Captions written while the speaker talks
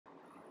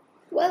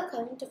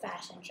Welcome to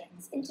Fashion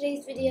Trends. In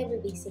today's video,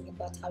 we'll be seeing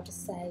about how to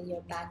style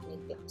your back neck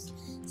blouse.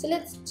 So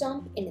let's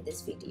jump into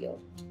this video.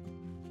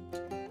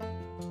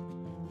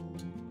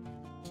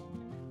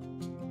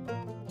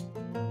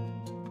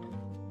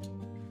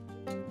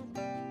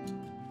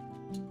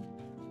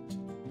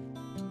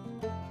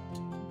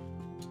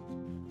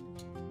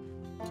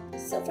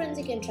 So friends,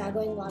 you can try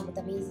going on with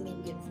amazing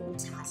and beautiful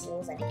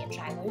tassels, and you can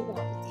try going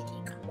on with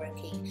unique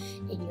working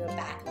in your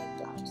back neck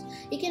blouse.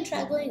 You can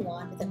try going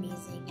on with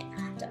amazing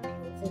and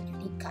beautiful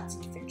unique cuts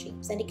in different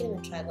shapes, and you can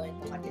even try going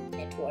on with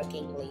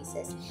networking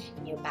laces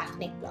in your back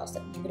neck blouse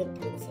that give it a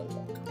beautiful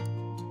look.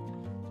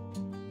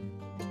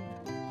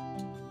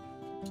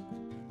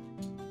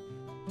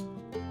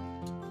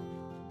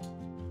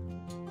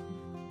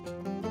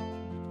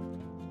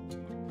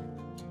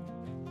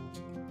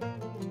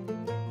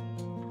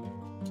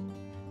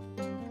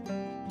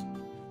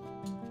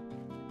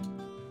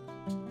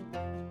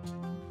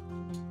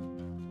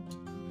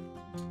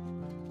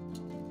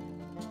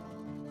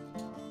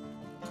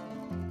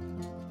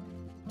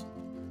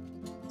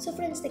 So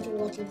friends, thank you for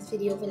watching this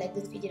video. If you like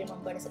this video,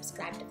 remember to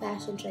subscribe to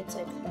Fashion Trends so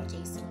you can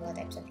purchase similar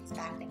types of these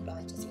back neck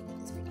blouses just seen in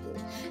this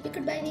video. You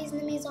could buy these in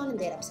Amazon and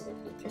they're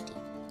absolutely pretty.